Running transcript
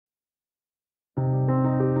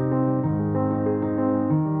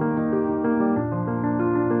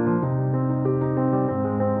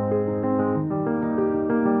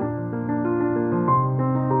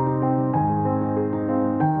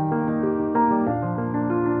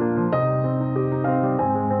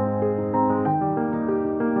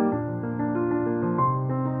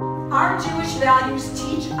values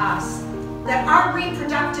teach us that our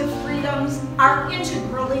reproductive freedoms are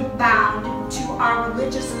integrally bound to our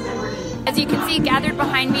religious liberty. As you can see, gathered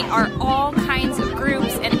behind me are all kinds of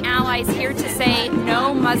groups and allies here to say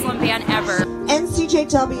no Muslim ban ever.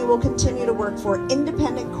 NCJW will continue to work for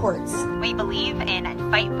independent courts. We believe in and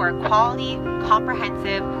fight for quality,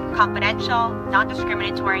 comprehensive, confidential,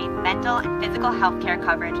 non-discriminatory mental and physical health care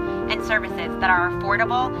coverage and services that are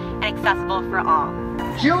affordable and accessible for all.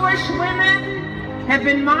 Jewish women have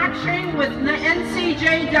been marching with the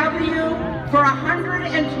NCJW for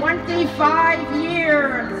 125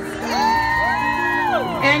 years.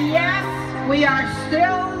 And yes, we are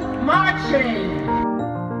still marching.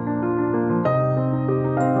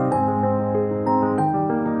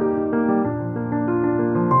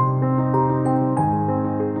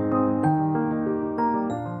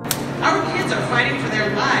 Our kids are fighting for their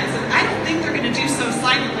lives, and I don't think they're going to do so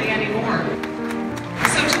silently anymore.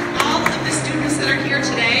 So to all of the students that are here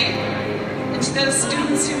today, and to those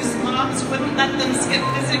students whose moms wouldn't let them skip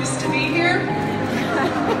physics to be here,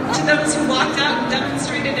 to those who walked out and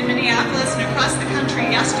demonstrated in Minneapolis and across the country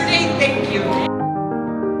yesterday, thank you.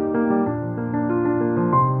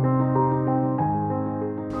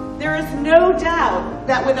 There is no doubt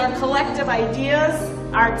that with our collective ideas,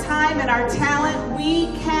 our time and our talent, we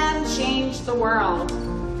can change the world.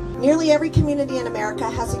 Nearly every community in America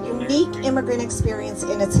has a unique immigrant experience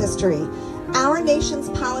in its history. Our nation's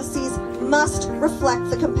policies must reflect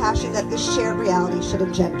the compassion that this shared reality should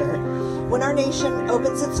engender. When our nation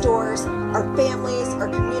opens its doors, our families, our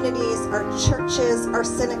communities, our churches, our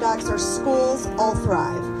synagogues, our schools all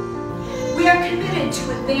thrive. We are committed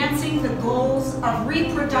to advancing the goals of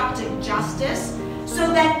reproductive justice so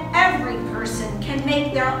that every person can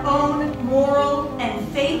make their own moral and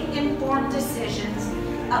faith-informed decisions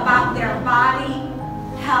about their body,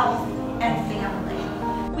 health, and family.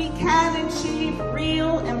 We can achieve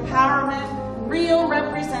real empowerment, real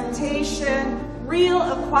representation, real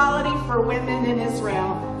equality for women in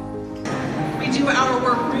Israel. We do our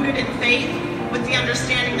work rooted in faith with the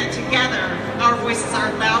understanding that together our voices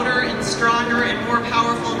are louder and stronger and more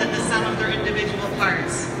powerful than the sum of their individual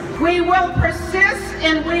parts. We will persist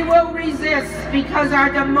and we will resist because our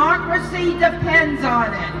democracy depends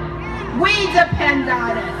on it. We depend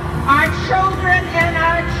on it. Our children and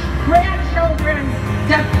our grandchildren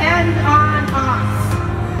depend on us.